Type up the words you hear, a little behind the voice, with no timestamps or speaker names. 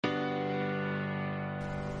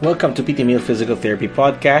Welcome to PT Meal Physical Therapy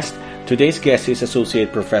Podcast. Today's guest is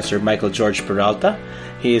Associate Professor Michael George Peralta.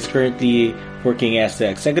 He is currently working as the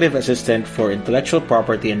Executive Assistant for Intellectual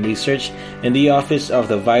Property and Research in the Office of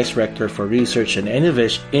the Vice Rector for Research and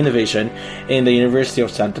Innovation in the University of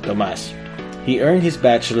Santo Tomas. He earned his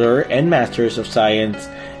Bachelor and Masters of Science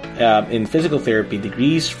in Physical Therapy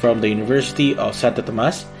degrees from the University of Santo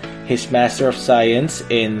Tomas, his Master of Science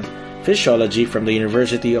in Physiology from the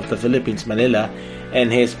University of the Philippines, Manila, and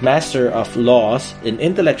his Master of Laws in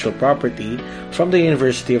Intellectual Property from the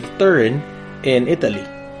University of Turin in Italy.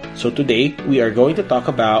 So today, we are going to talk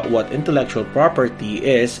about what intellectual property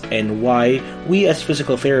is and why we as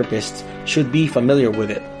physical therapists should be familiar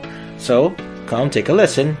with it. So, come take a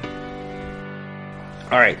listen.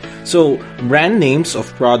 Alright, so brand names of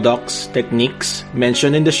products, techniques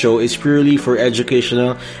mentioned in the show is purely for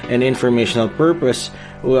educational and informational purpose,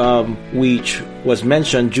 which was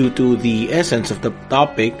mentioned due to the essence of the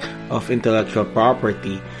topic of intellectual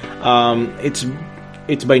property.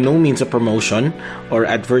 It's by no means a promotion or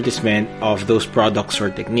advertisement of those products or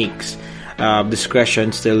techniques.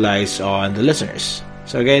 Discretion still lies on the listeners.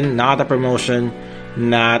 So again, not a promotion,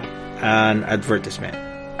 not an advertisement.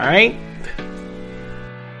 Alright?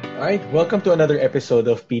 Alright, welcome to another episode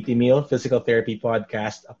of PT Meal Physical Therapy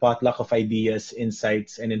Podcast, a potluck of ideas,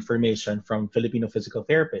 insights, and information from Filipino physical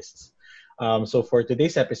therapists. So for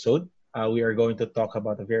today's episode, we are going to talk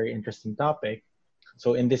about a very interesting topic.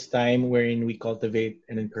 So in this time wherein we cultivate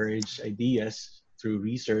and encourage ideas through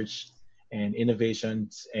research and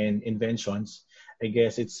innovations and inventions, I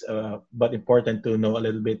guess it's but important to know a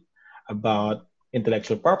little bit about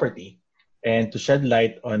intellectual property. And to shed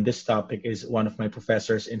light on this topic is one of my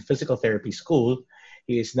professors in physical therapy school.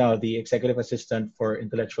 He is now the Executive Assistant for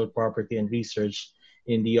Intellectual Property and Research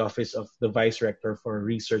in the Office of the Vice Rector for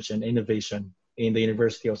Research and Innovation in the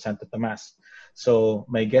University of Santo Tomas. So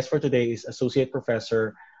my guest for today is Associate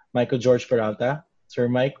Professor Michael George Peralta. Sir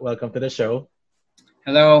Mike, welcome to the show.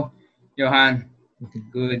 Hello, Johan.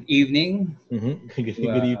 Good evening Good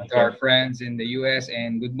evening to our friends in the US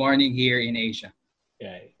and good morning here in Asia.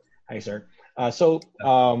 Yeah. Hi, sir.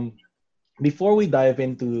 Before we dive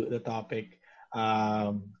into the topic,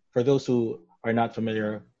 for those who are not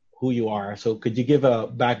familiar who you are, so could you give a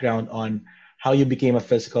background on how you became a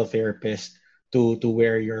physical therapist to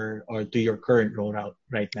where you're or to your current role out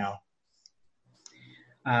right now?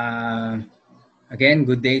 Again,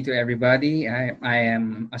 good day to everybody. I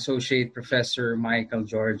am Associate Professor Michael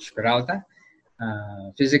George Peralta,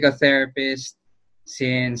 physical therapist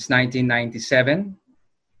since 1997.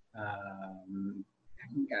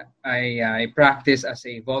 I practice as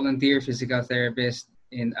a volunteer physical therapist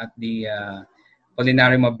at the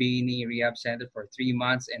Culinary Mabini Rehab Center for 3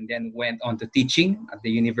 months and then went on to teaching at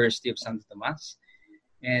the University of Santo Tomas.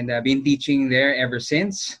 And I've been teaching there ever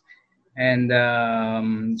since. And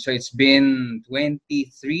so it's been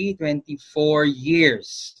 24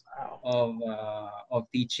 years of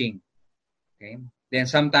teaching. Okay. Then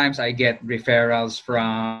sometimes I get referrals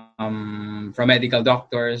from medical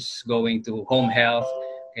doctors going to home health.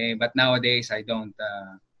 Okay, but nowadays I don't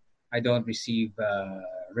receive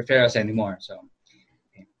referrals anymore. So,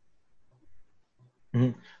 okay.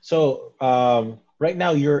 Mm-hmm. So right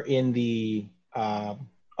now you're in the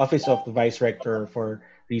Office of the Vice Rector for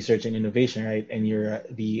Research and Innovation, right? And you're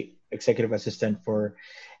the Executive Assistant for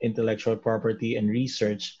Intellectual Property and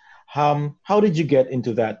Research. How did you get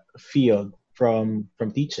into that field from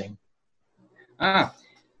teaching?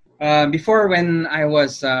 Before, when I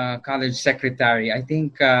was college secretary, I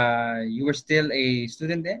think you were still a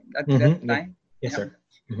student there at that time? Yes, sir.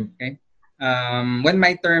 Mm-hmm. Okay. When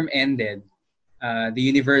my term ended, the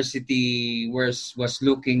university was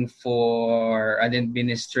looking for an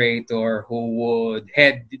administrator who would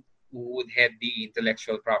head the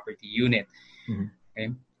intellectual property unit. Mm-hmm.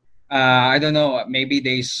 Okay. I don't know. Maybe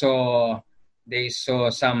they saw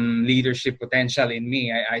some leadership potential in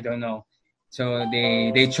me. I don't know. So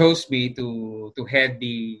they chose me to head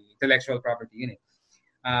the intellectual property unit.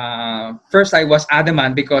 First, I was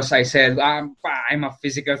adamant because I said I'm a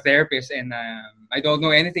physical therapist and I don't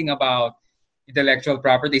know anything about intellectual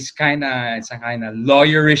property. It's a kind of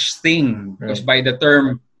lawyerish thing because by the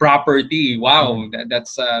term property, wow,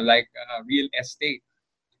 that's like real estate.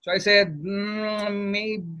 So I said,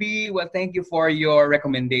 maybe, well, thank you for your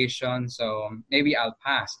recommendation. So maybe I'll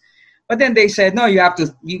pass. But then they said, no, you have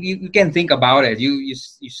to, you can think about it. You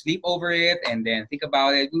sleep over it and then think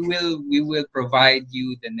about it. We will provide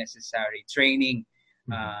you the necessary training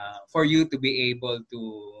for you to be able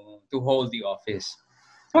to hold the office.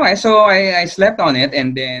 Okay, so I slept on it.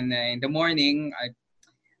 And then in the morning,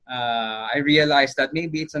 I realized that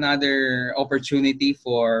maybe it's another opportunity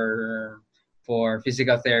for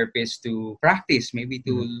physical therapists to practice, maybe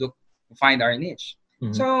to look to find our niche.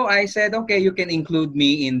 So I said, okay, you can include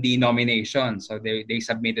me in the nomination. So they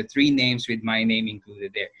submitted 3 names with my name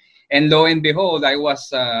included there, and lo and behold, I was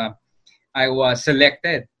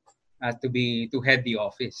selected to head the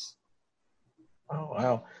office. Oh,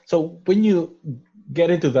 wow. So when you get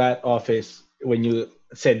into that office, when you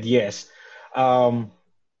said yes, um,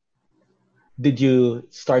 did you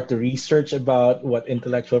start to research about what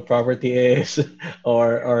intellectual property is,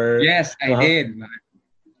 or Yes, I uh-huh. did.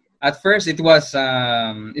 At first, it was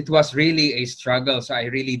really a struggle. So I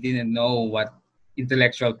really didn't know what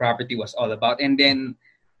intellectual property was all about. And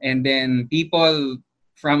then people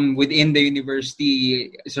from within the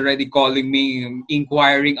university is already calling me,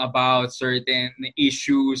 inquiring about certain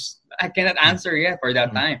issues I cannot answer yet for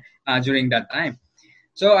that time. During that time,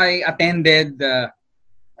 so I attended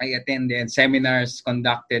seminars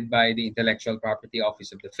conducted by the Intellectual Property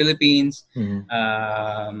Office of the Philippines,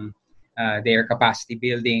 their capacity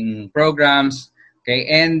building programs. Okay,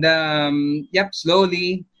 and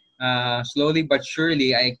slowly but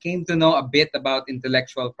surely, I came to know a bit about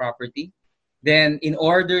intellectual property. Then, in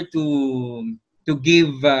order to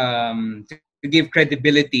give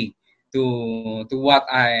credibility to what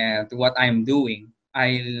I'm doing,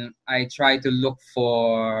 I try to look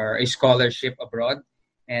for a scholarship abroad,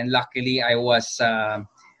 and luckily I was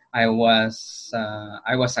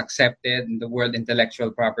accepted in the World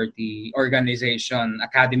Intellectual Property Organization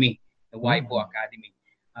Academy, the WIPO Academy.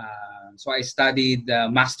 So I studied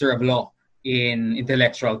Master of Law in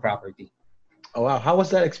Intellectual Property. Oh, wow. How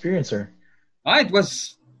was that experience, sir? It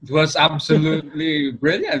was absolutely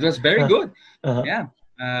brilliant. It was very Uh, good. uh-huh. Yeah,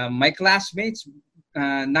 my classmates,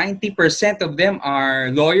 90% of them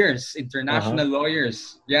are lawyers, Uh-huh. international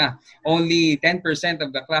lawyers. Yeah, only 10%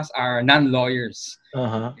 of the class are non-lawyers.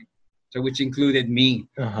 Uh-huh. So which included me.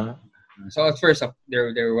 Uh-huh. So at first,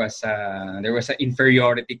 there was an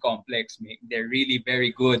inferiority complex. They're really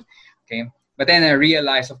very good, okay. But then I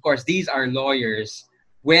realized, of course, these are lawyers.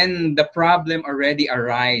 When the problem already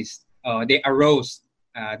arose.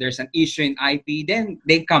 There's an issue in IP, then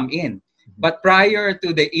they come in. But prior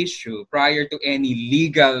to the issue, prior to any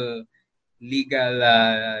legal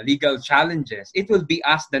challenges, it will be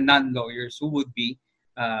us, the non-lawyers, who would be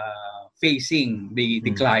facing the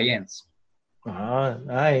clients. Ah,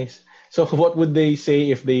 nice. So what would they say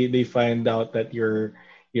if they find out that you're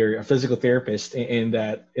a physical therapist in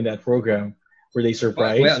that program? Were they Well,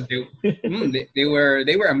 surprised? they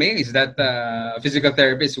were amazed that physical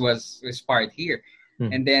therapist was part here,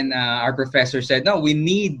 Mm-hmm. and then our professor said, "No, we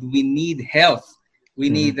need health. We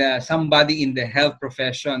Mm-hmm. need somebody in the health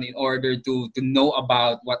profession in order to know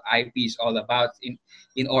about what IP is all about.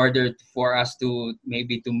 In order for us to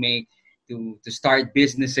maybe to start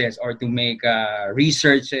businesses or to make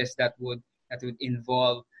researches that would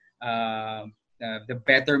involve." The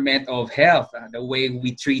betterment of health, the way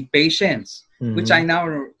we treat patients, which I Mm-hmm. now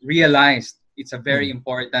realized it's a very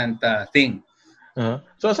important thing. Uh-huh.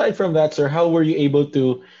 So aside from that, sir, how were you able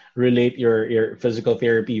to relate your physical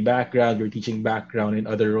therapy background, your teaching background, and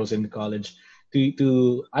other roles in college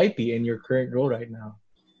to IP and your current role right now?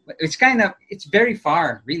 But it's very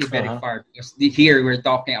far, really very Uh-huh. far, because here we're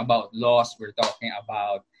talking about laws, we're talking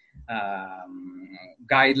about um,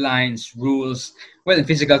 guidelines, rules. Well, in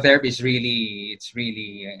physical therapy, it's really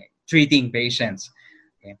treating patients.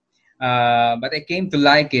 Okay, but I came to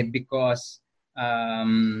like it because.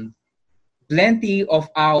 Um, many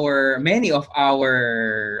of our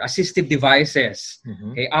assistive devices,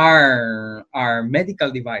 Mm-hmm. okay, are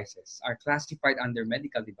medical devices, are classified under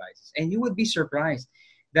medical devices, and you would be surprised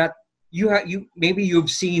that maybe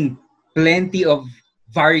you've seen plenty of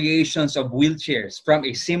variations of wheelchairs, from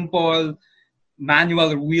a simple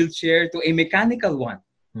manual wheelchair to a mechanical one.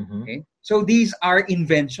 Mm-hmm. Okay, so these are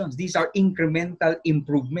inventions, these are incremental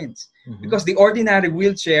improvements, Mm-hmm. because the ordinary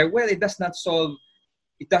wheelchair, well, it does not solve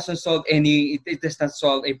a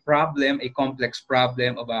problem, a complex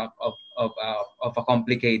problem of a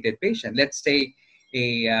complicated patient. Let's say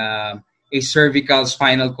a cervical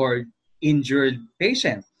spinal cord injured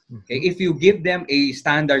patient. Okay, Mm-hmm. if you give them a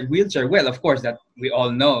standard wheelchair, well, of course, that we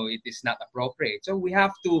all know it is not appropriate. So we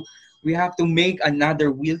have to make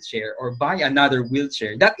another wheelchair or buy another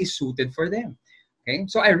wheelchair that is suited for them. Okay,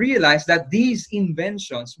 so I realized that these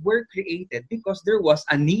inventions were created because there was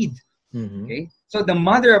a need. Mm-hmm. Okay, so the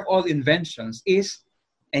mother of all inventions is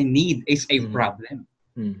a need, is a Mm-hmm. problem.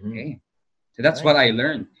 Mm-hmm. Okay, so that's what Nice. I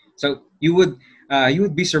learned. So you would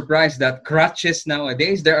be surprised that crutches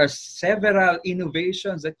nowadays, there are several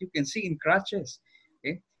innovations that you can see in crutches.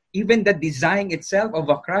 Okay, even the design itself of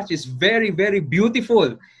a crutch is very, very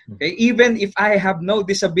beautiful. Okay, even if I have no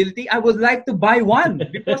disability, I would like to buy one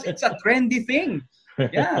because it's a trendy thing.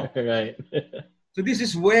 Yeah. Right. So this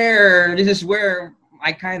is where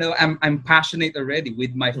I kind of I'm passionate already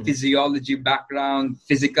with my physiology background,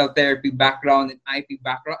 physical therapy background, and IP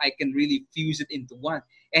background. I can really fuse it into one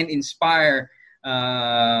and inspire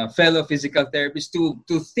fellow physical therapists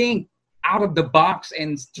to think out of the box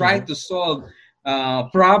and try to solve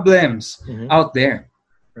problems out there.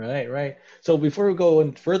 Right, right. So before we go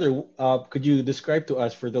on further, could you describe to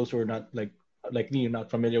us, for those who are not like me, not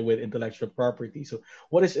familiar with intellectual property? So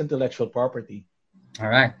what is intellectual property? All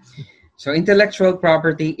right. So intellectual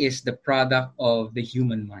property is the product of the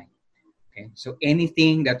human mind. Okay. So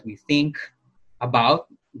anything that we think about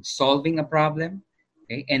solving a problem,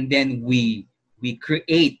 okay, and then we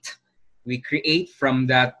create from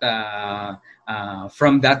that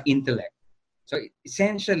intellect. So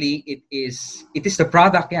essentially, it is the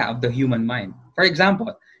product, of the human mind. For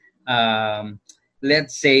example,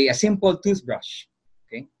 let's say a simple toothbrush.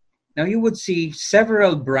 Okay. Now you would see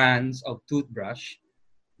several brands of toothbrush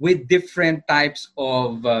with different types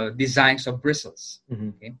of designs of bristles.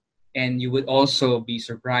 Okay? And you would also be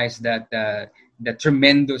surprised that the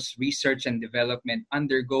tremendous research and development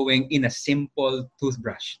undergoing in a simple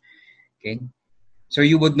toothbrush. Okay? So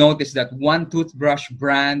you would notice that one toothbrush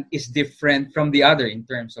brand is different from the other in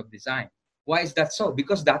terms of design. Why is that so?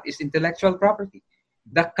 Because that is intellectual property.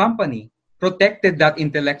 The company protected that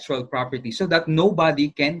intellectual property so that nobody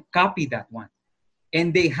can copy that one.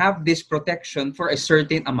 And they have this protection for a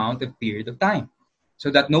certain amount of period of time so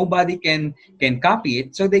that nobody can copy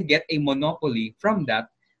it. So they get a monopoly from that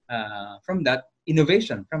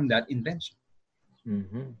innovation, from that invention.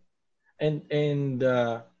 And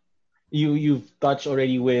you've touched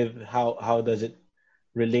already with how does it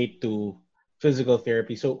relate to physical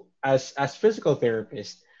therapy. So as physical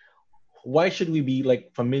therapists, why should we be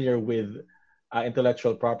like familiar with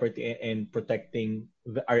intellectual property and protecting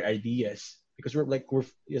our ideas? Because we're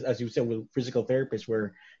as you said, we're physical therapists,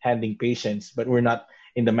 we're handling patients, but we're not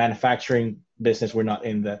in the manufacturing business, we're not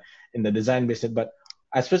in the design business. But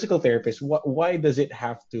as physical therapists, why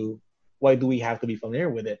do we have to be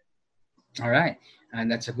familiar with it? All right,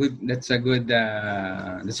 and that's a good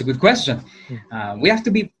question. We have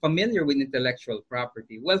to be familiar with intellectual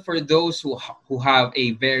property. Well, for those who have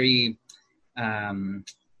a very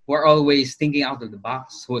who are always thinking out of the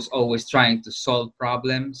box, who is always trying to solve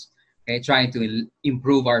problems, okay, trying to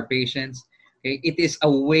improve our patients. Okay, it is a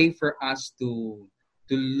way for us to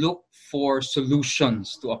look for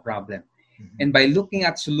solutions to a problem. And by looking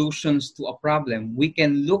at solutions to a problem, we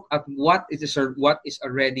can look at what is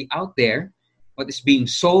already out there, what is being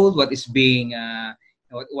sold, what is being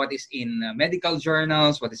what is in medical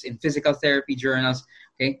journals, what is in physical therapy journals,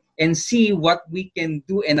 okay, and see what we can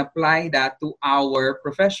do and apply that to our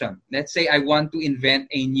profession. Let's say I want to invent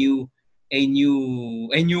a new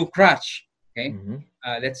crutch, okay.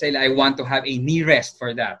 Let's say I want to have a knee rest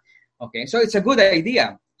for that, okay. So it's a good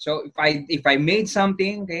idea. So if I made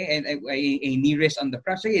something, okay, and a knee rest on the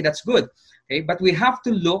crutch, okay, that's good, okay. But we have to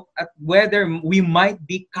look at whether we might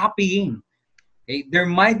be copying. Okay, there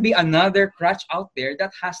might be another crutch out there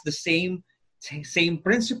that has the same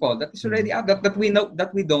principle that is already out that we know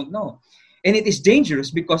that we don't know, and it is dangerous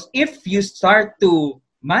because if you start to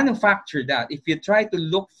manufacture that, if you try to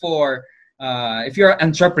look for if you're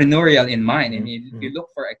entrepreneurial in mind and if you look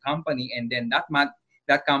for a company and then that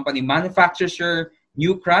company manufactures your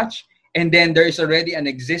new crutch and then there is already an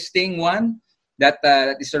existing one that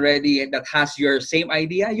has your same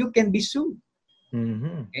idea, you can be sued.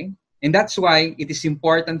 Okay, and that's why it is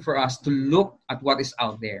important for us to look at what is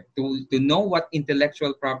out there, to know what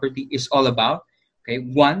intellectual property is all about. Okay,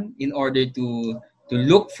 one, in order to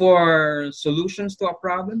look for solutions to a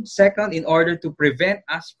problem. Second, in order to prevent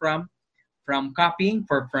us from copying,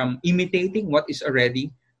 from imitating what is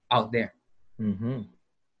already out there.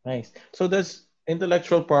 Nice. So does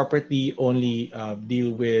intellectual property only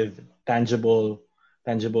deal with tangible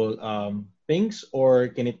things, or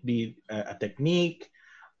can it be a technique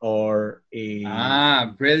or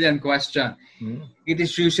a brilliant question. It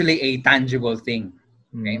is usually a tangible thing.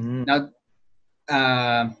 Okay. Now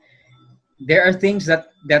there are things that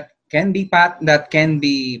can be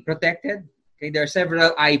protected. Okay, there are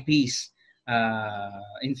several IPs.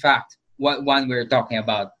 In fact, one we're talking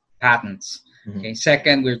about patents. Okay.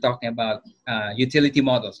 Second, we're talking about utility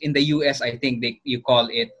models. In the US, I think you call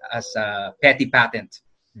it as a petty patent.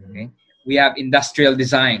 Okay. We have industrial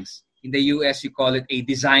designs. In the US, you call it a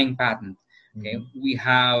design patent. Okay. We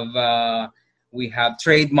have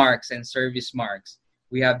trademarks and service marks.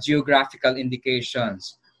 We have geographical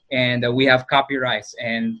indications. and we have copyrights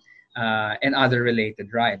and other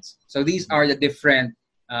related rights. So these are the different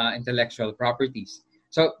intellectual properties.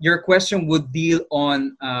 So your question would deal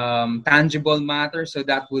on tangible matter, so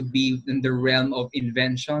that would be in the realm of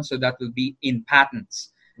invention, so that would be in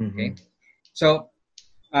patents. Okay, so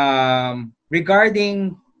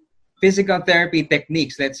regarding physical therapy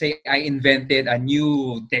techniques, let's say I invented a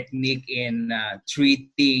new technique in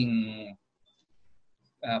treating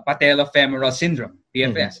patellofemoral syndrome,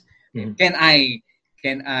 PFS. Can I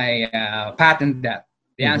patent that?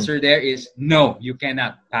 The answer there is no, you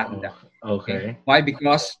cannot patent that. Okay. Why?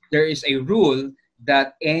 Because there is a rule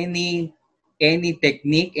that any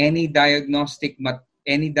technique, any diagnosis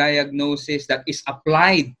that is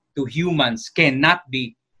applied to humans cannot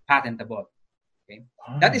be patentable. Okay?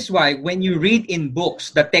 That is why when you read in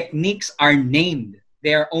books, the techniques are named.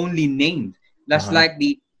 They are only named. That's like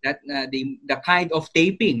the kind of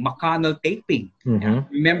taping, McConnell taping. Yeah?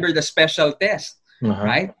 Remember the special test,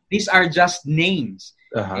 right? These are just names.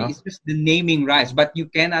 Okay? It's just the naming rights, but you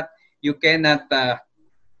cannot.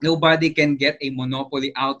 Nobody can get a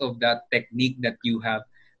monopoly out of that technique that you have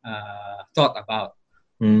thought about.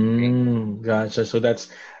 Okay? Gotcha. So that's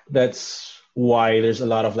why there's a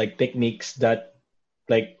lot of like techniques that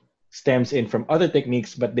like stems in from other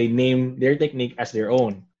techniques, but they name their technique as their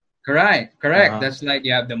own. Correct. That's like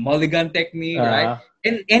you have the Mulligan technique, right?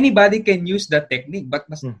 And anybody can use that technique, but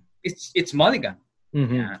it's Mulligan.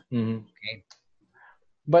 Okay.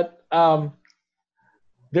 But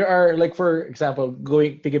there are, like, for example,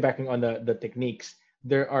 piggybacking on the techniques,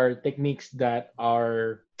 there are techniques that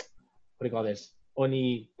are, what do you call this,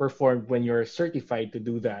 only performed when you're certified to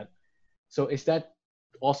do that. So is that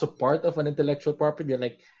also part of an intellectual property?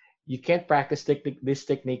 Like, you can't practice this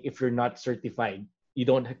technique if you're not certified. You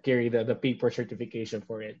don't carry the paper certification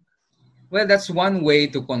for it. Well, that's one way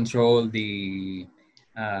to control the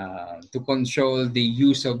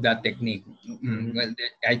use of that technique. Well,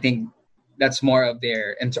 I think that's more of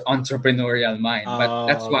their entrepreneurial mind, but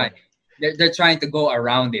that's why they're trying to go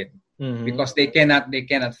around it, because they cannot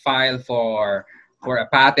file for a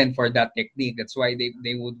patent for that technique. That's why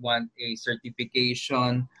they would want a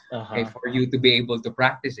certification for you to be able to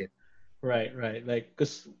practice it. Right. Like,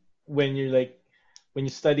 because when you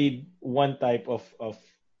studied one type of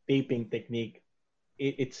taping technique,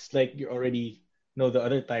 it's like you already know the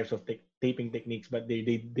other types of taping techniques, but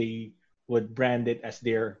they would brand it as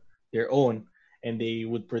their own, and they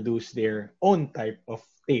would produce their own type of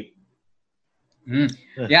tape.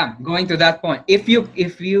 Yeah, going to that point, if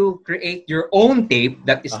you create your own tape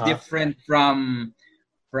that is different from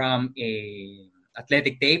a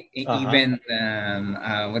athletic tape, even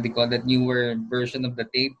what do you call that newer version of the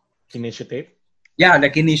tape? Kinesio tape. Yeah, the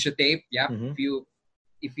kinesio tape. Yeah,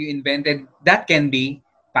 if you invented that, can be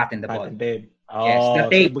patentable. Patented. Yes, the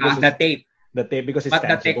tape. The tape, because it's but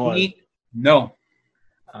tangible. The technique, no.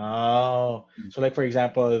 Oh, so like, for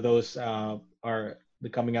example, those are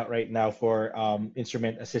coming out right now for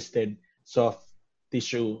instrument-assisted soft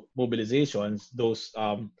tissue mobilizations. Those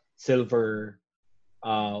silver,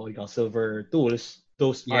 what do you call, silver tools.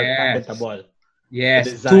 Those are patentable.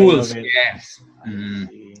 Yes, tools. Yes.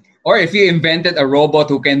 Or if you invented a robot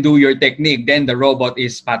who can do your technique, then the robot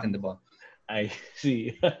is patentable. I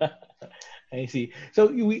see. I see. So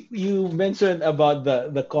you mentioned about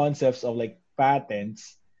the concepts of like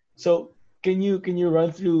patents. So can you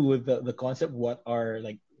run through with the concept? What are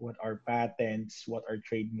patents? What are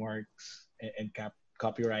trademarks and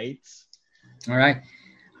copyrights? All right.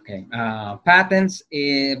 Okay. Patents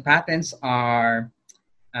are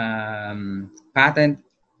patent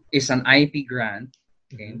is an IP grant,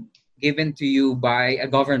 okay, given to you by a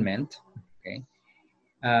government, okay,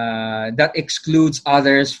 that excludes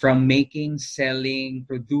others from making, selling,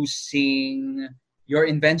 producing your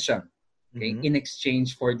invention, okay, in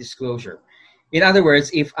exchange for disclosure. In other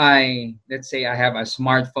words, let's say I have a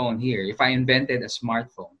smartphone here. If I invented a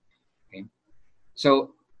smartphone, okay,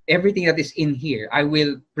 so everything that is in here, I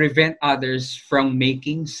will prevent others from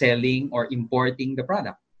making, selling, or importing the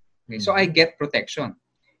product. Okay, so I get protection.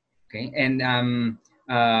 Okay, and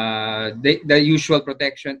the usual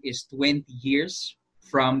protection is 20 years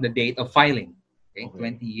from the date of filing. Okay,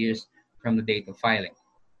 20 years from the date of filing.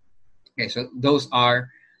 Okay, so those are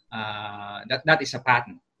that is a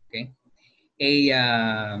patent. Okay, a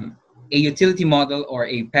utility model or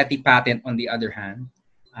a petty patent, on the other hand,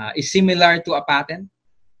 is similar to a patent.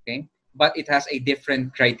 Okay, but it has a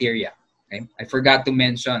different criteria. Okay, I forgot to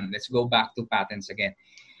mention. Let's go back to patents again.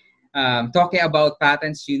 Talking about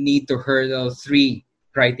patents, you need to hurdle 3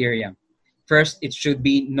 criteria. First, it should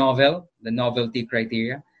be novel, the novelty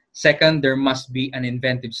criteria. Second, there must be an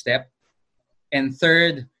inventive step. And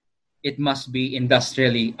third, it must be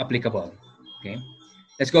industrially applicable. Okay,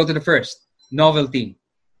 let's go to the first, novelty.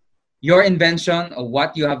 Your invention or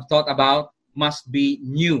what you have thought about must be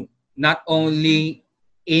new, not only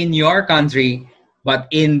in your country, but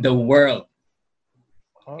in the world.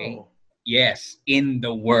 Okay? Oh. Yes, in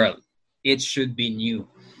the world. It should be new.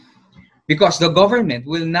 Because the government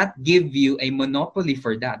will not give you a monopoly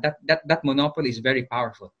for that. That monopoly is very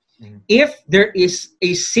powerful. Mhm. If there is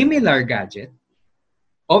a similar gadget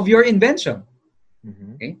of your invention,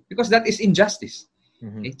 Mhm. okay? Because that is injustice.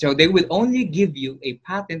 Mhm. Okay? So they will only give you a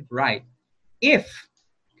patent right if,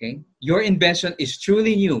 okay, your invention is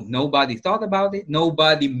truly new. Nobody thought about it.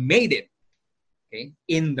 Nobody made it, okay,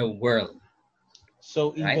 in the world,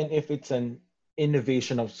 So right? even if it's an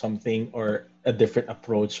innovation of something or a different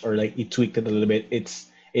approach or like you tweaked it a little bit, it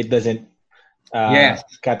doesn't Yes.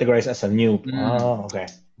 categorize as a new. Mm, Oh, okay.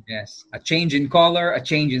 yes. A change in color, a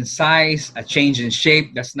change in size, a change in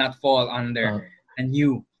shape does not fall under Uh, a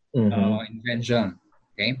new mhm. invention.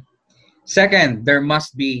 Okay. Second, there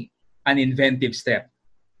must be an inventive step.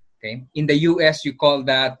 Okay. In the US, you call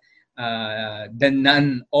that the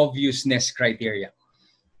non-obviousness criteria.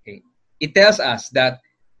 Okay. It tells us that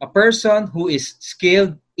a person who is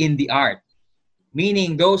skilled in the art,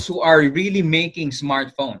 meaning those who are really making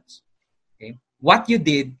smartphones, okay, what you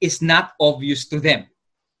did is not obvious to them.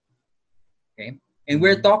 Okay, and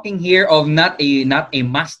we're Mhm. talking here of not a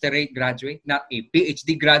masterate graduate, not a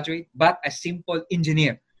PhD graduate, but a simple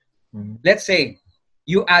engineer. Mhm. Let's say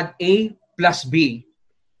you add A plus B,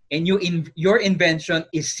 and your invention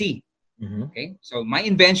is C. Mhm. Okay, so my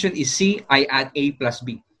invention is C. I add A plus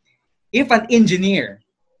B. If an engineer,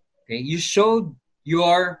 okay, you showed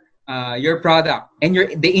your product, and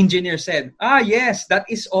the engineer said, yes, that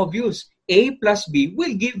is obvious. A plus B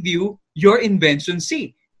will give you your invention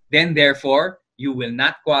C. Then therefore, you will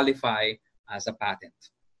not qualify as a patent.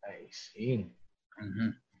 I see.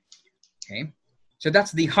 Mhm. Okay, so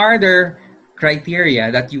that's the harder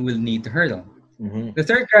criteria that you will need to hurdle. Mhm. The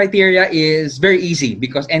third criteria is very easy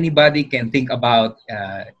because anybody can think about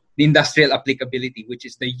the industrial applicability, which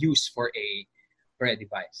is the use for a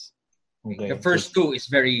device. Okay? The Okay. first two is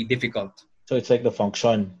very difficult. So it's like the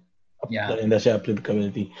function of Yeah. the industrial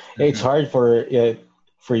applicability. Yeah, it's Mhm. hard for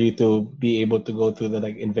you to be able to go through the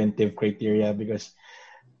like inventive criteria because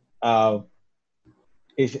uh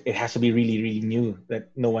it has to be really really new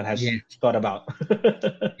that no one has Yes. thought about.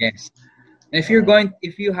 Yes. And uh,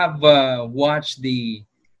 if you have watched the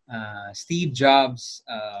Steve Jobs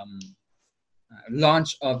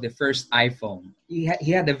launch of the first iPhone, he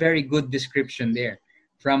had a very good description there,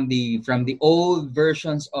 from the old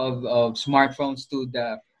versions of smartphones to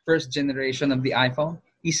the first generation of the iPhone.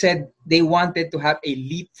 He said they wanted to have a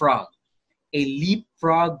leapfrog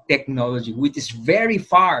technology, which is very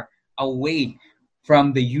far away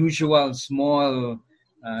from the usual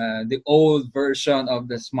the old version of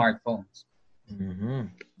the smartphones. mhm.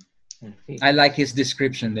 I see. I like his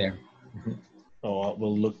description there. Mhm. So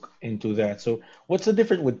we'll look into that. So what's the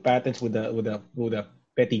difference with patents with the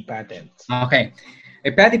petty patents? Okay.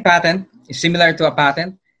 A petty patent is similar to a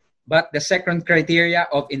patent, but the second criteria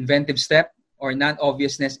of inventive step or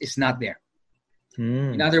non-obviousness is not there.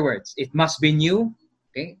 In Hmm. other words, it must be new,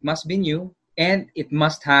 okay? It must be new, and it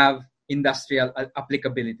must have industrial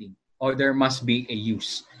applicability, or there must be a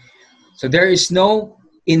use. So there is no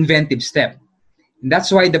inventive step. And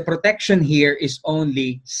that's why the protection here is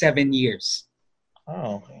only 7 years.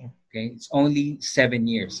 Oh, okay. Okay, it's only 7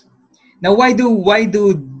 years. Now, why do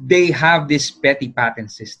they have this petty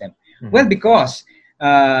patent system? Well, Mhm. because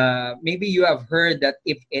maybe you have heard that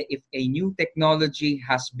if a new technology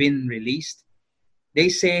has been released, they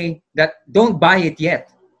say that don't buy it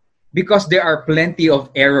yet because there are plenty of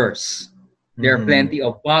errors. There are Mhm. plenty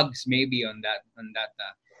of bugs maybe on that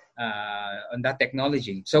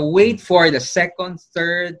technology. So wait for the second,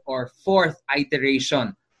 third, or fourth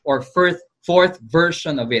iteration or fourth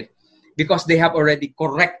version of it, because they have already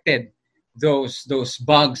corrected those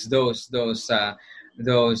bugs, those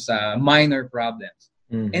minor problems,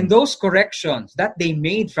 and Mhm. those corrections that they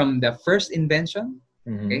made from the first invention.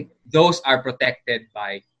 Mhm. Okay, those are protected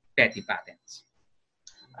by petty patents.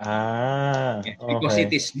 Ah, Yes, because it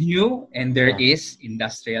okay. is new and there Ah, is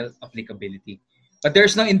industrial applicability. But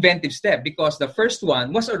there's no inventive step because the first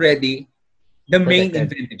one was already the main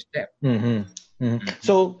protected. inventive step. Hmm. Hmm. Mhm.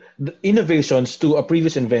 So the innovations to a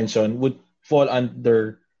previous invention would fall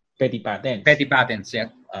under petty patents. Petty patents, yeah.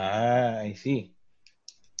 Ah, I see.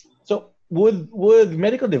 So would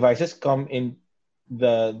medical devices come in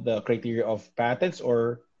the criteria of patents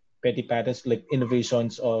or petty patents like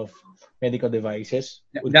innovations of medical devices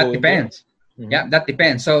would That go into it? depends. Yeah, that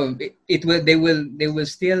depends. So it will they will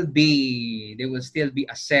still be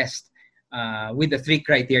assessed with the three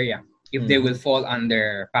criteria if they will fall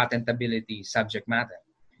under patentability subject matter.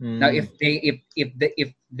 Now, if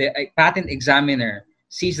the patent examiner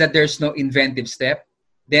sees that there's no inventive step,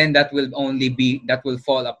 then that will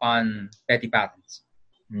fall upon petty patents.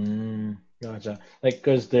 Gotcha. Like,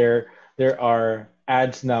 because there are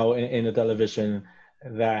ads now in the television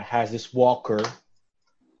that has this walker.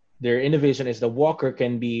 Their innovation is the walker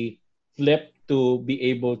can be flipped to be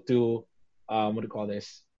able to what do you call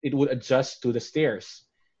this? It would adjust to the stairs.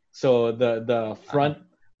 So the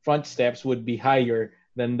front steps would be higher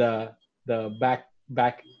than the back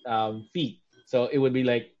feet. So it would be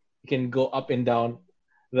like you can go up and down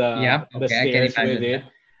Yeah, the okay, I can stairs with imagine it.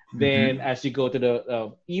 that. Then as you go to the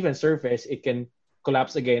even surface, it can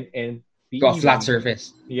collapse again and be To a flat even.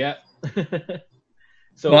 surface. Yeah. Wow,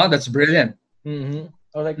 So that's brilliant. I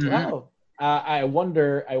was like, Mm-hmm. wow. I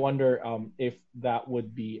wonder if that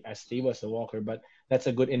would be as stable as the walker, but that's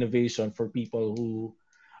a good innovation for people who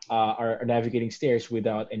are navigating stairs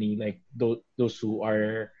without any like those who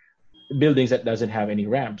are buildings that doesn't have any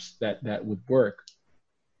ramps that would work.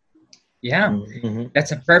 Yeah, Mm-hmm.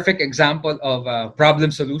 that's a perfect example of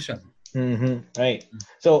problem solution. Right.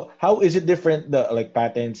 So how is it different the like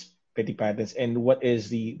patents, petty patents, and what is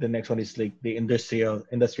the next one is like the industrial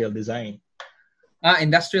design?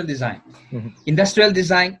 Industrial design. Mhm. Industrial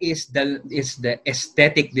design is the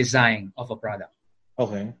aesthetic design of a product.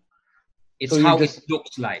 Okay. So It's you're how it just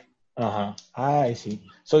looks like. I see.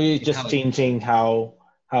 So you're It's just how it, changing how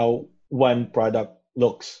one product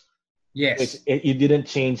looks. So yes, you didn't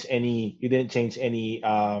change any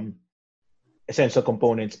essential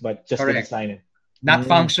components, but just the correct. design. Not Mm,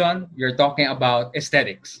 function. You're talking about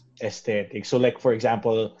aesthetics. aesthetic. So like for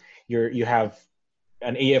example, you have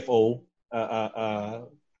an AFO,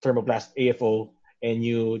 thermoplast AFO, and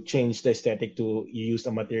you change the aesthetic to you use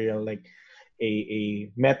a material like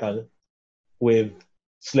a metal with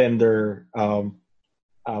slender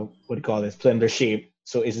what do you call it, slender shape.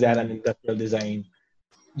 So is that an Mm. industrial design?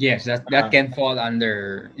 Yes, that Uh, can fall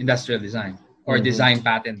under industrial design or mhm. design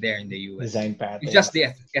patent there in the US. Design It's just patents,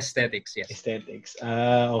 the aesthetics, yes. aesthetics.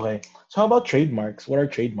 Okay. So how about trademarks? What are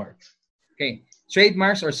trademarks? Okay.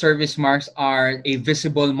 Trademarks or service marks are a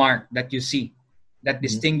visible mark that you see that Mm-hmm.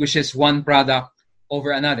 distinguishes one product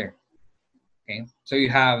over another. Okay. So you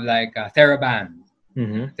have like TheraBand.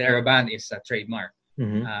 Mm-hmm. TheraBand is a trademark.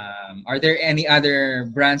 Mm-hmm. Are there any other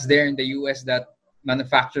brands there in the US that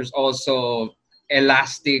manufactures also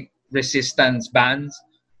elastic resistance bands?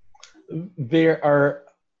 There are,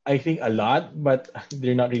 I think, a lot, but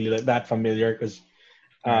they're not really like that familiar because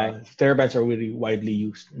All right. TheraBands are really widely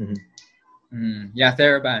used. Mm-hmm. Yeah,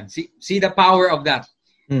 TheraBand. See the power of that.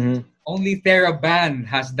 Mm-hmm. Only TheraBand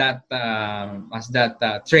has that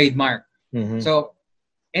trademark. Mm-hmm. So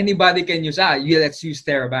anybody can use. Yeah, let's use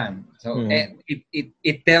TheraBand. So Mm-hmm.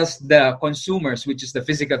 it tells the consumers, which is the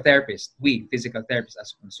physical therapist, we physical therapists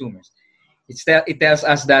as consumers. It tells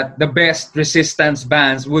us that the best resistance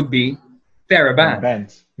bands would be TheraBand.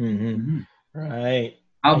 TheraBands. Mm-hmm. Mhm. Right.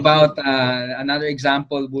 How I see. about another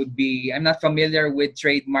example would be I'm not familiar with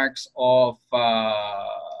trademarks of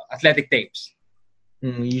athletic tapes.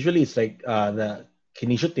 Usually it's like the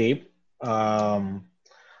kinesio tape.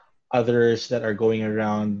 Others that are going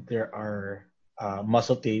around, there are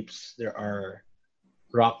muscle tapes, there are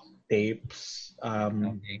rock tapes,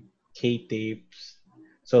 Okay. K tapes.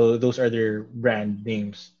 So those are their brand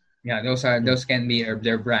names. Yeah, Mm. those can be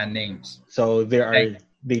their brand names. So there Like are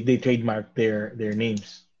they trademark their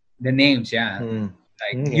names. the names, yeah. Mm.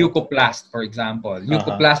 Like Okay. Leucoplast, for example. Uh-huh.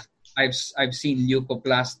 Leucoplast, I've seen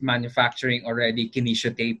Leucoplast manufacturing already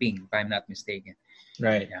kinesio taping, if I'm not mistaken.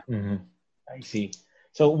 Right. Yeah. I see.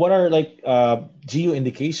 So what are like geo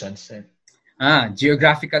indications then?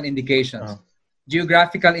 Geographical Uh, indications.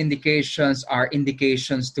 Geographical indications are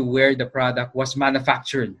indications to where the product was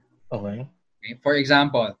manufactured. okay. Okay? For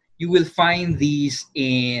example, you will find these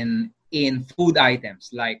in food items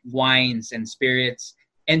like wines and spirits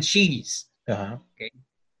and cheese. Uh-huh. Okay.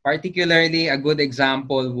 Particularly, a good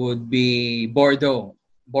example would be Bordeaux.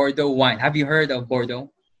 Bordeaux wine. Have you heard of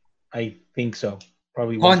Bordeaux? I think so.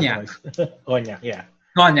 Probably once or Cognac. twice. Cognac, yeah.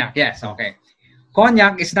 Cognac, yes, okay.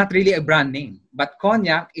 Cognac is not really a brand name, but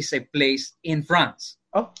Cognac is a place in France.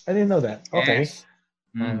 Oh, I didn't know that. Okay. Yes.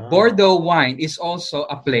 Uh, Bordeaux wine is also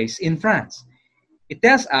a place in France. It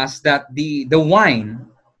tells us that the wine,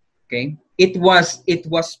 okay, it was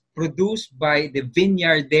produced by the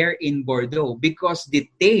vineyard there in Bordeaux because the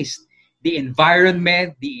taste, the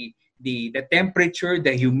environment, the temperature,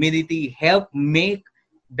 the humidity help make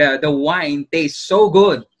the wine taste so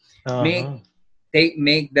good. Make uh-huh.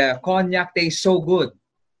 make the cognac taste so good.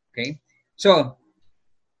 Okay, so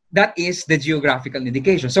that is the geographical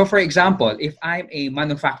indication. So, for example, if I'm a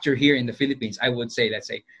manufacturer here in the Philippines, I would say, let's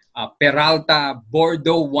say, Peralta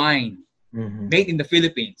Bordeaux wine made in the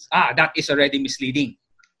Philippines. That is already misleading.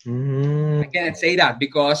 I cannot say that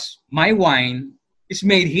because my wine is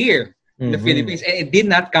made here in the Philippines and it did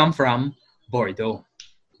not come from Bordeaux.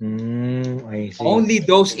 I see. Only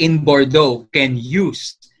those in Bordeaux can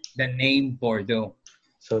use the name Bordeaux.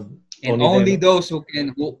 So only those who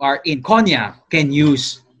are in Cognac can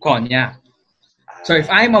use Cognac. So if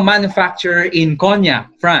I'm a manufacturer in Cognac,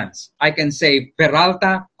 France, I can say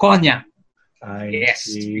Peralta Cognac.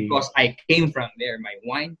 See. Because I came from there. My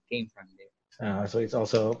wine came from there. So it's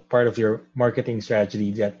also part of your marketing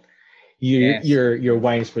strategy that your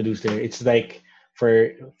wine is produced there. It's like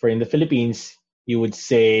for in the Philippines, you would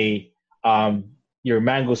say your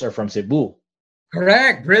mangoes are from Cebu.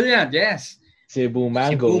 Correct. Brilliant. Yes. Cebu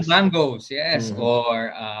mangoes. Cebu mangoes. Yes.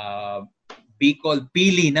 Or Bicol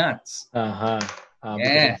pili nuts. Because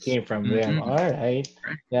it came from them. All right.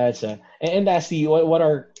 That's and lastly, what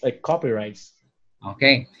are like copyrights?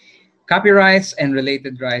 Okay. Copyrights and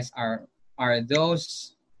related rights are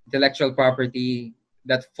those intellectual property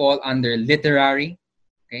that fall under literary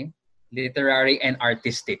and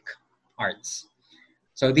artistic arts.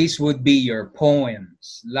 So these would be your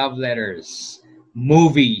poems, love letters,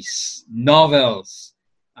 movies, novels,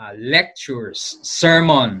 lectures,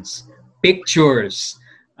 sermons, pictures,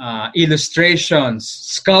 illustrations,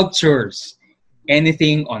 sculptures,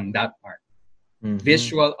 anything on that part.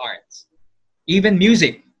 Visual arts, even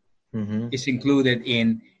music is included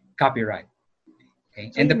in copyright.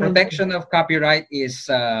 Okay? And the protection of copyright is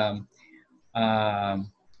the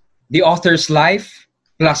author's life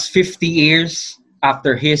plus 50 years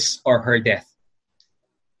after his or her death.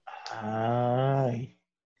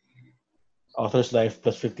 Author's life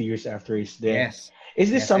plus 50 years after his death. Yes. Is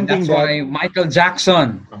this something and that's why Michael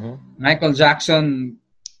Jackson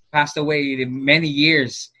passed away in many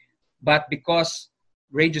years, but because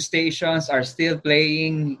radio stations are still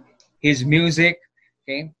playing his music,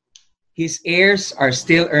 okay, his heirs are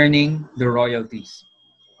still earning the royalties.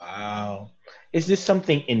 Wow. Is this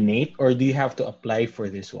something innate or do you have to apply for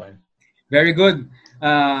this one? Very good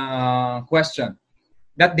question.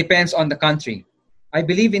 That depends on the country. I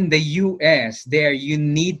believe in the US, there you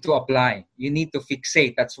need to apply. You need to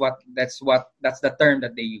fixate. That's the term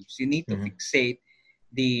that they use. You need to fixate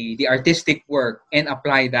the artistic work and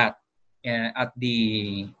apply that at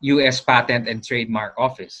the US Patent and Trademark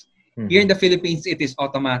Office. Here in the Philippines, it is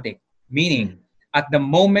automatic, meaning at the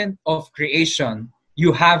moment of creation,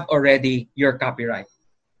 you have already your copyright.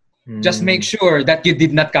 Just make sure that you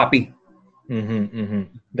did not copy.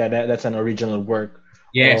 That's an original work.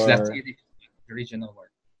 Yes, that's it. Original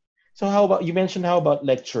work. So how about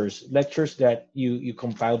lectures that you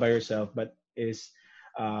compile by yourself, but is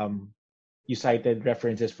you cited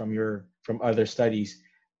references from other studies?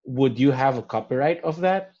 Would you have a copyright of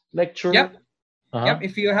that lecture? Yep.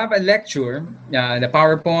 If you have a lecture, the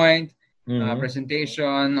PowerPoint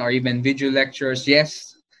presentation or even video lectures,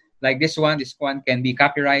 yes, like this one can be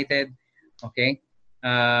copyrighted. Okay,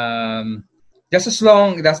 just as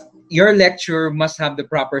long as your lecture must have the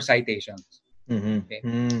proper citations. Okay?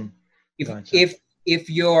 If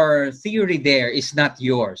your theory there is not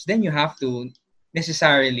yours, then you have to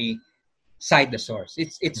necessarily cite the source.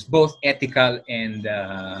 It's both ethical and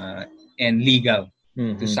legal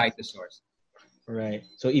to cite the source. Right.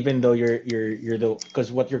 So even though you're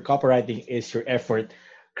because what you're copywriting is your effort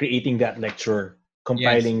creating that lecture,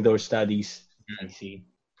 compiling those studies. I see.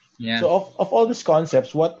 Yeah. So of all these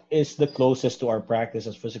concepts, what is the closest to our practice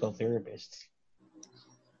as physical therapists?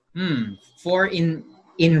 For in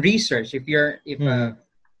research, if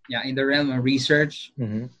in the realm of research,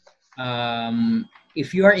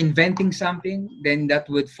 if you are inventing something, then that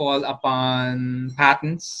would fall upon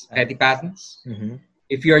patents, petty patents.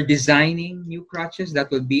 If you're designing new crutches,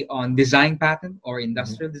 that would be on design patent or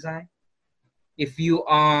industrial design. If you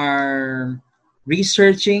are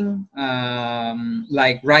researching,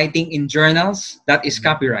 like writing in journals, that is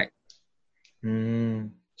copyright.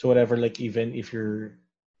 So whatever, like even if you're,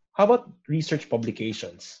 how about research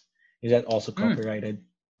publications? Is that also copyrighted?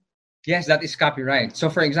 Yes, that is copyright. So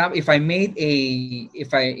for example, if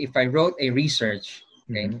I wrote a research,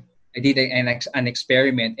 okay, I did an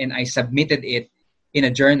experiment and I submitted it in a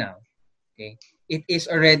journal, okay, it is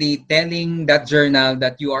already telling that journal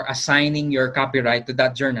that you are assigning your copyright to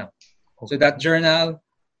that journal. Okay. So that journal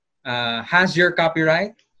has your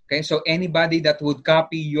copyright. Okay, so anybody that would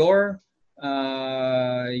copy your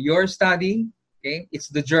study, okay, it's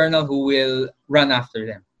the journal who will run after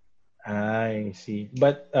them. I see.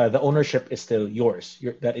 But the ownership is still yours.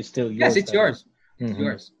 That is still your Yes, it's study. yours. It's Mm-hmm.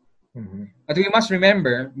 yours. Mm-hmm. But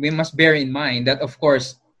we must bear in mind that, of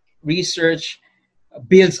course, research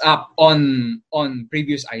builds up on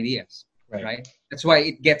previous ideas, Right. right? That's why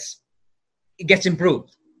it gets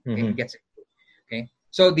improved. Okay, Mm-hmm. it gets okay.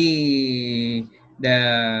 So the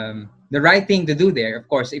right thing to do there, of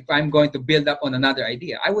course, if I'm going to build up on another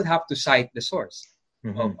idea, I would have to cite the source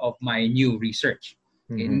Mm-hmm. of my new research.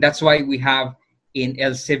 Okay? Mm-hmm. And that's why we have in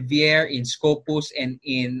Elsevier, in Scopus, and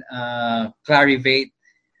in Clarivate,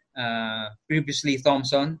 previously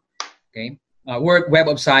Thomson, okay, Web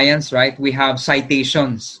of Science, right? We have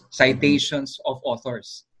citations of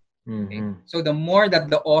authors. Okay? Mm-hmm. So the more that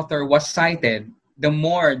the author was cited, the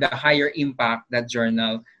more the higher impact that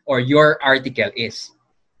journal or your article is.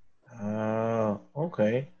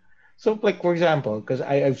 Okay. So, like for example, because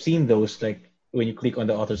I've seen those, like when you click on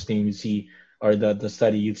the author's name, you see, or the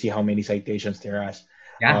study, you see how many citations there are.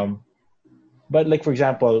 Yeah, Um, but like for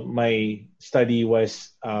example, my study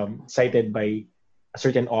was cited by a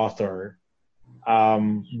certain author,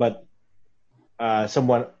 but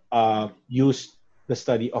someone used the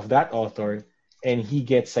study of that author, and he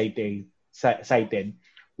gets cited.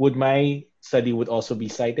 Would my study would also be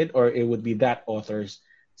cited, or it would be that author's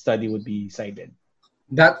study would be cited?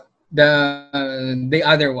 that the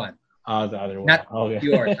other one, The other one. not Okay.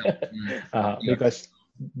 yours. Not yours. Because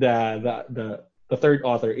the third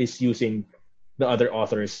author is using the other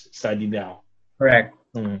author's study now. Correct.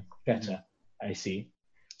 Gotcha. I see.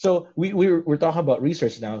 So we're talking about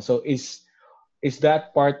research now. So is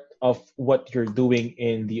that part of what you're doing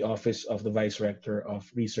in the office of the vice rector of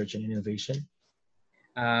research and innovation?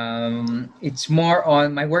 It's more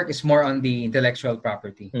on my work is more on the intellectual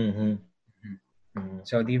property. Mm-hmm. Mhm. Mm-hmm.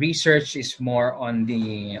 So the research is more on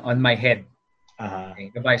my head, Uh-huh.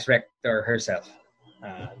 okay, the vice rector herself.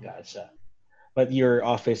 Gotcha. But your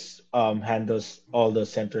office handles all the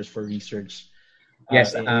centers for research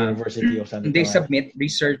Yes, in University of Santa they Clara. submit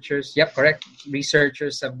researchers. Yep, correct.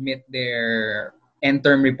 Researchers submit their end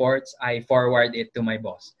term reports. I forward it to my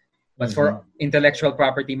boss. But Mm-hmm. for intellectual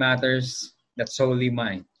property matters, that's solely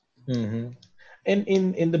mine. Mm-hmm. And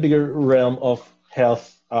in the bigger realm of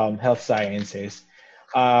health sciences,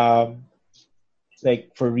 um,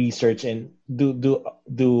 like for research, and do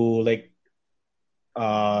like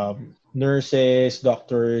nurses,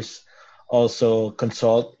 doctors also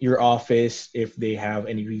consult your office if they have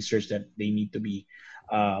any research that they need to be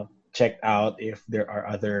uh, checked out, if there are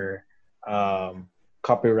other um,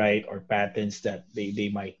 copyright or patents that they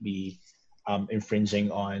might be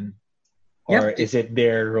infringing on, or Yep. is it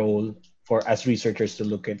their role for as researchers to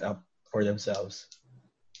look it up for themselves?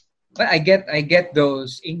 Well, I get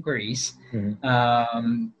those inquiries. Mm-hmm.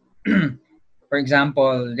 Um, for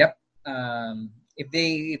example, yep. If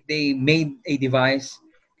they made a device,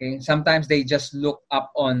 okay, sometimes they just look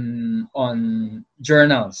up on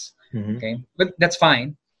journals, Mm-hmm. okay, but that's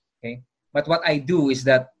fine, okay. But what I do is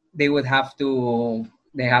that they have to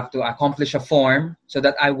accomplish a form so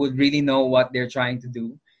that I would really know what they're trying to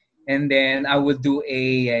do, and then I would do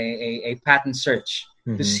a patent search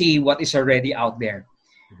to Mm-hmm. see what is already out there,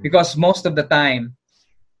 because most of the time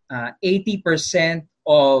 80%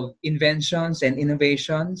 of inventions and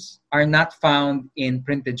innovations are not found in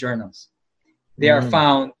printed journals. They are Mm.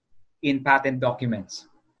 found in patent documents.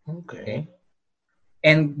 Okay. Okay.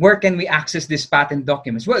 And where can we access these patent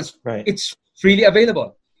documents? Well, Right. it's freely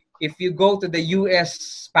available. If you go to the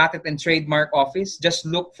US Patent and Trademark Office, just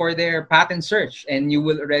look for their patent search and you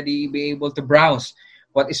will already be able to browse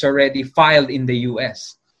what is already filed in the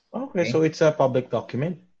US. Okay, Okay. so it's a public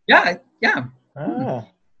document. Yeah. Ah.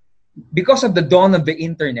 Because of the dawn of the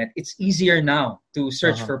internet, it's easier now to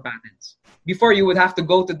search Uh-huh. for patents. Before, you would have to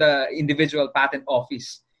go to the individual patent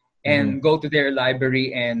office and go to their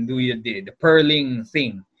library and do the purling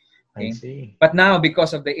thing. I Okay? see. But now,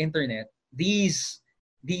 because of the internet, these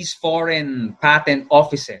foreign patent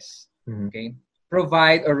offices, Mhm. okay,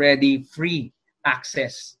 provide already free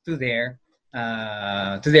access to their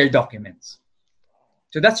documents.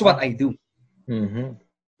 So that's what Ah. I do. Mm-hmm.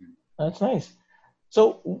 That's nice.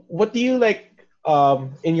 So, what do you like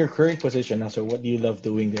in your current position now? So, what do you love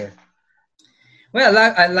doing there? Well,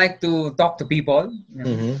 I like to talk to people.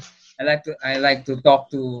 Mm-hmm. I like to talk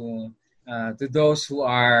to those who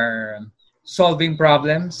are solving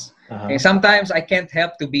problems. Uh-huh. And sometimes I can't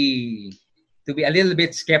help to be a little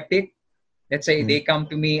bit skeptic. Let's say Mhm. they come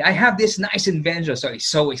to me, I have this nice invention, so he's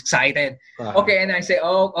so excited. Uh-huh. Okay, and I say,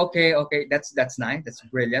 oh, okay, that's nice, that's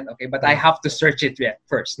brilliant. Okay, but I have to search it yet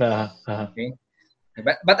first. Uh-huh. Uh-huh. Okay,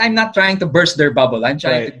 But I'm not trying to burst their bubble. I'm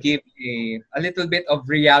trying to Right. give a little bit of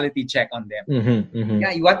reality check on them. Mm-hmm. Mm-hmm.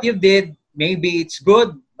 Yeah, what you did, maybe it's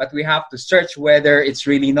good, but we have to search whether it's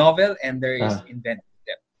really novel and there is Uh, inventive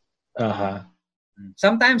depth. uh-huh.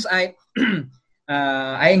 Sometimes I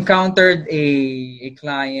encountered a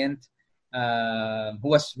client who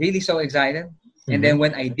was really so excited, and then Mm-hmm.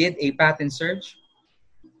 when I did a patent search,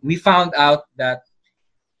 we found out that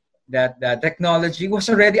the technology was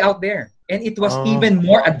already out there, and it was Oh, even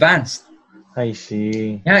more advanced. I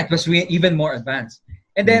see. Yeah, it was even more advanced.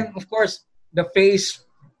 And Mm. then, of course, the face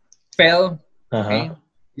fell. Uh-huh. Okay,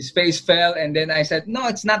 his face fell, and then I said, "No,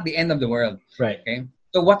 it's not the end of the world." Right. Okay,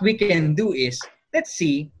 so what we can do is let's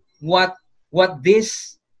see what what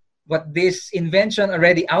this what this invention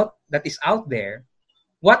already out that is out there,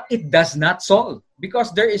 what it does not solve,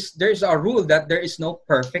 because there's a rule that there is no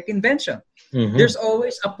perfect invention. Mm-hmm. There's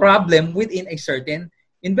always a problem within a certain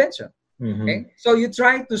invention. Mm-hmm. Okay, so you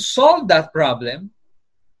try to solve that problem,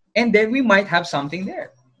 and then we might have something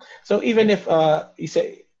there. So even Okay. if you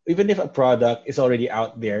say even if a product is already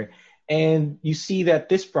out there and you see that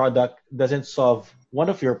this product doesn't solve one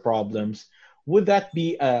of your problems, would that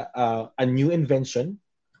be a new invention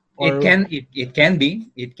or It can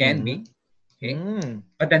mm-hmm. be. Okay, Mm-hmm.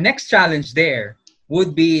 but the next challenge there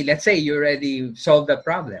would be, let's say you already solved the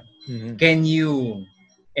problem. Mm-hmm. Can you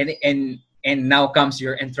and now comes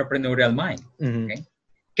your entrepreneurial mind. Mm-hmm. Okay,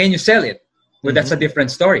 can you sell it? Well, that's Mm-hmm. a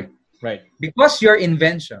different story. Right. Because your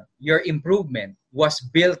invention, your improvement was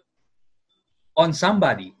built on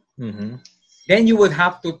somebody, Mm-hmm. then you would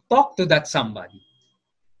have to talk to that somebody.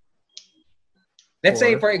 Let's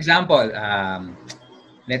say, For for example,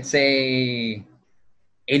 let's say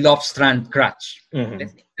a loft strand crutch. mm-hmm.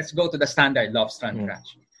 Let's go to the standard loft strand Mm-hmm.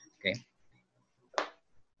 crutch. Okay.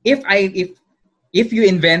 If I if you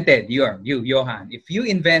invented you Johan, if you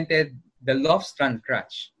invented the loft strand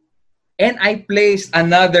crutch, and I placed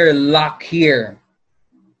another lock here,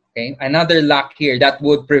 okay, another lock here that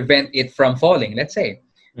would prevent it from falling. Let's say,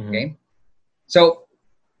 Mm-hmm. okay. So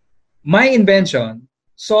my invention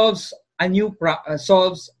solves a new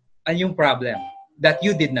problem that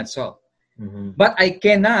you did not solve, Mm-hmm. but I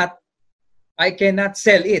cannot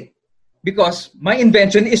sell it because my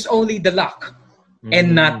invention is only the lock and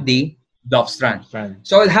Mm-hmm. not the dove strand. Strand.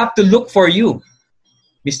 So I'll have to look for you,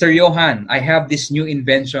 Mr. Johan. I have this new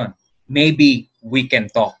invention. Maybe we can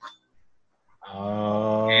talk.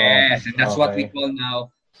 Oh, Yes, and that's what we okay. call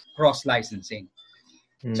now cross licensing.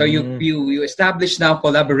 So Mm-hmm. you establish now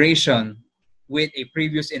collaboration with a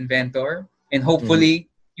previous inventor, and Mm-hmm. hopefully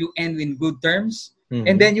you end in good terms,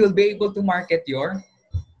 and Mm-hmm. then you'll be able to market your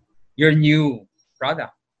new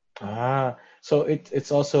product. So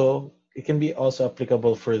it's also it can be also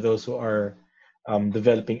applicable for those who are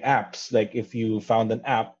developing apps. Like if you found an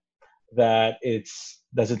app that it's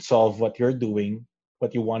doesn't solve what you're doing,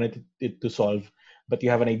 what you wanted it to solve, but you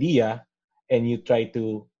have an idea and you try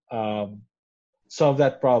to solve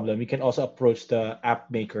that problem, you can also approach the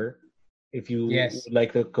app maker if you Yes, would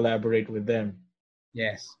like to collaborate with them.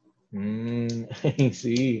 yes, I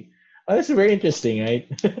see. Oh, that's very interesting, right?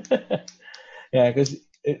 Yeah, because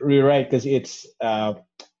you're right, because it's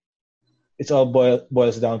all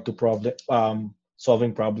boils down to problem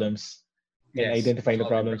solving problems and yes. identifying the Solving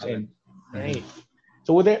problems problem. and Mhm. right.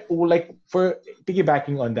 So would there like for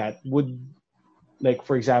piggybacking on that, would like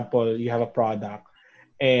for example, you have a product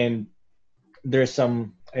and there's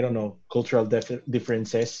some I don't know cultural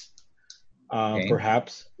differences, Okay.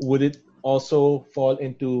 perhaps would it also fall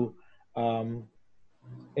into um,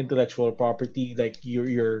 intellectual property, like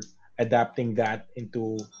you're adapting that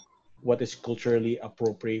into what is culturally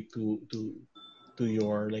appropriate to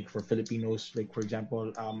your like for Filipinos, like for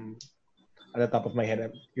example, at the top of my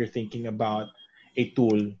head, you're thinking about a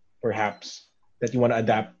tool perhaps that you want to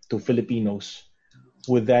adapt to Filipinos.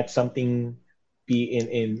 Would that something be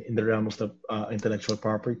in the realm of the intellectual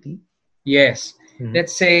property? Yes. Mm-hmm.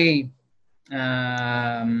 Let's say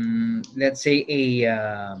let's say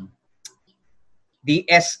a the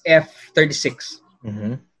SF-36.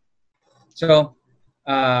 Mm-hmm. So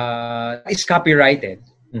that is copyrighted.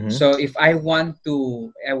 Mm-hmm. So if I want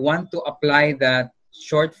to apply that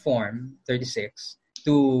short form 36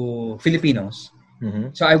 to Filipinos, Mm-hmm.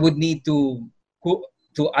 so I would need to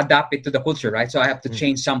adapt it to the culture, right? So I have to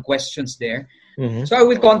change some questions there. Mm-hmm. So I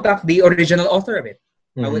will contact the original author of it.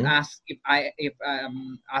 I would Mm-hmm. ask if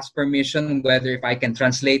ask permission whether if I can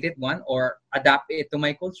translate it one or adapt it to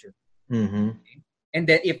my culture. Mm-hmm. And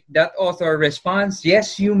then if that author responds,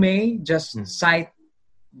 yes, you may just cite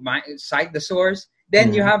the source,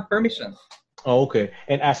 then you Mm-hmm. have permission. Oh, okay.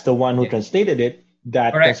 And as the one who Yeah. translated it,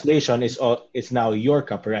 that Correct. translation is now your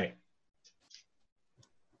copyright.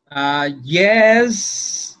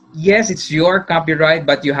 Yes, it's your copyright,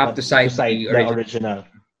 but you have to cite the the original. original.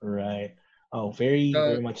 Right. Oh, very,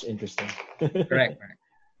 very So much interesting. correct.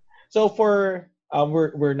 So for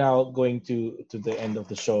we're now going to the end of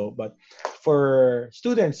the show, but for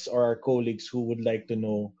students or our colleagues who would like to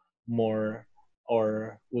know more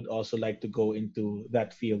or would also like to go into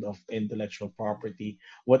that field of intellectual property,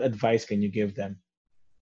 what advice can you give them?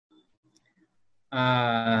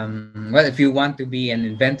 Well, if you want to be an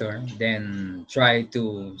inventor, then try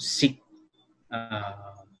to seek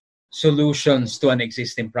solutions to an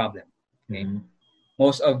existing problem. Okay. Mm-hmm.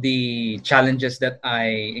 Most of the challenges that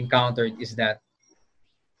I encountered is that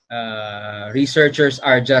researchers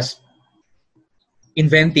are just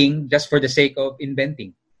inventing just for the sake of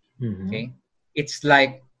inventing. Mm-hmm. Okay, it's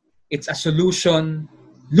like it's a solution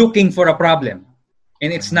looking for a problem,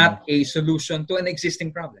 and it's not a solution to an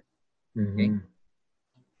existing problem. Okay, Mm-hmm.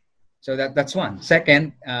 so that's one.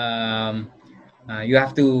 Second, you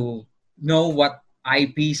have to know what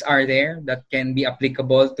IPs are there that can be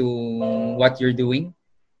applicable to what you're doing.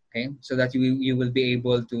 Okay, so that you will be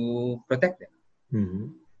able to protect them. Mm-hmm.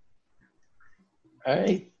 All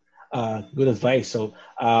right. Good advice. So,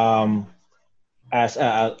 as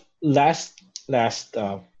last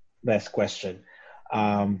question.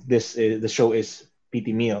 This is the show is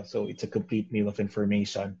PT Meal, so it's a complete meal of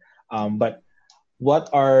information. But what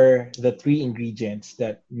are the three ingredients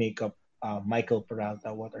that make up Michael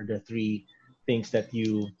Peralta? What are the three things that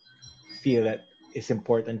you feel that is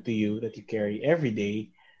important to you that you carry every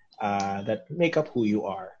day that make up who you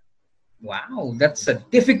are? Wow, that's a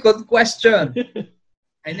difficult question.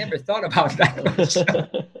 I never thought about that question.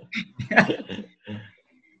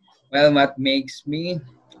 Well, what makes me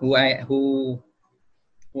who I am?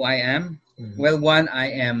 Mm-hmm. Well, one,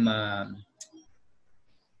 I am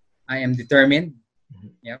determined. Mm-hmm.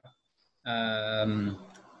 Yep.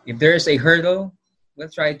 If there is a hurdle, we'll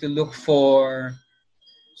try to look for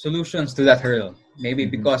solutions to that hurdle. Maybe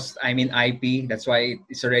Mm-hmm. because I'm in IP, that's why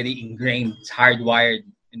it's already ingrained. It's hardwired,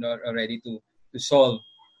 already to solve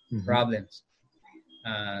Mm-hmm. problems.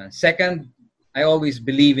 Second, I always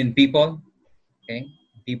believe in people. Okay,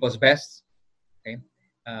 people's best. Okay,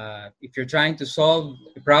 if you're trying to solve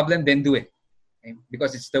a problem, then do it. Okay?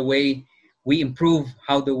 Because it's the way we improve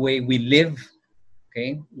how the way we live.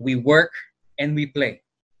 Okay, we work and we play.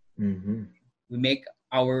 Mm-hmm. We make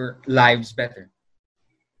our lives better.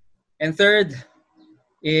 And third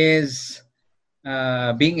is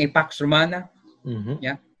being a Pax Romana. Mm-hmm.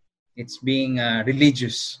 Yeah, it's being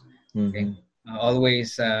religious. Okay, Mm-hmm.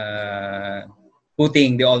 always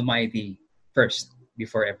putting the Almighty first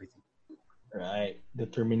before everything. Right.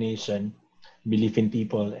 Determination, belief in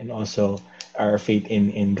people, and also our faith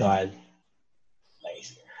in God.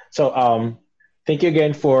 Nice. So thank you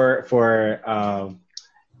again for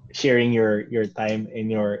sharing your time and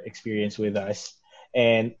your experience with us.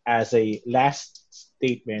 And as a last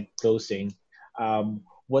statement closing,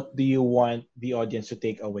 what do you want the audience to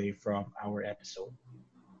take away from our episode?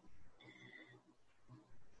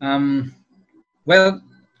 Well,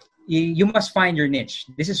 you must find your niche.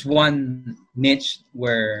 This is one niche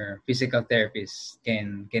where physical therapists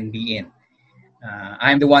can be in.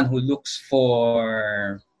 I'm the one who looks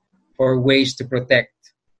for ways to protect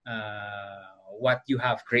what you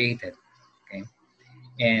have created. Okay,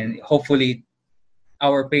 and hopefully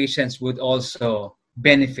our patients would also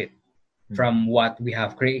benefit from what we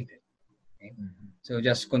have created. Okay? So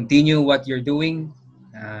just continue what you're doing.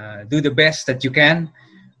 Do the best that you can.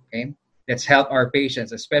 Okay, let's help our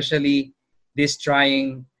patients, especially these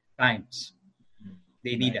trying times.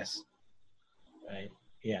 They need us. Right.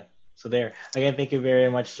 Yeah. So there. Again, thank you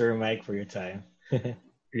very much, Sir Mike, for your time.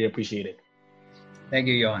 Really appreciate it. Thank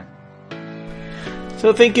you, Johan.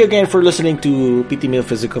 So thank you again for listening to PT Meal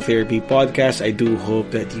Physical Therapy Podcast. I do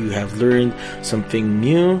hope that you have learned something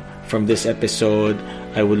new from this episode.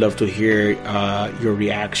 I would love to hear your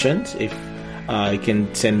reactions. If you can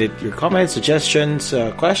send it your comments, suggestions,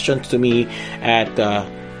 questions to me at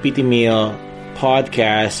PT Meal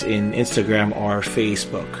Podcast in Instagram or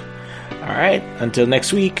Facebook. All right. Until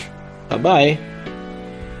next week. Bye-bye.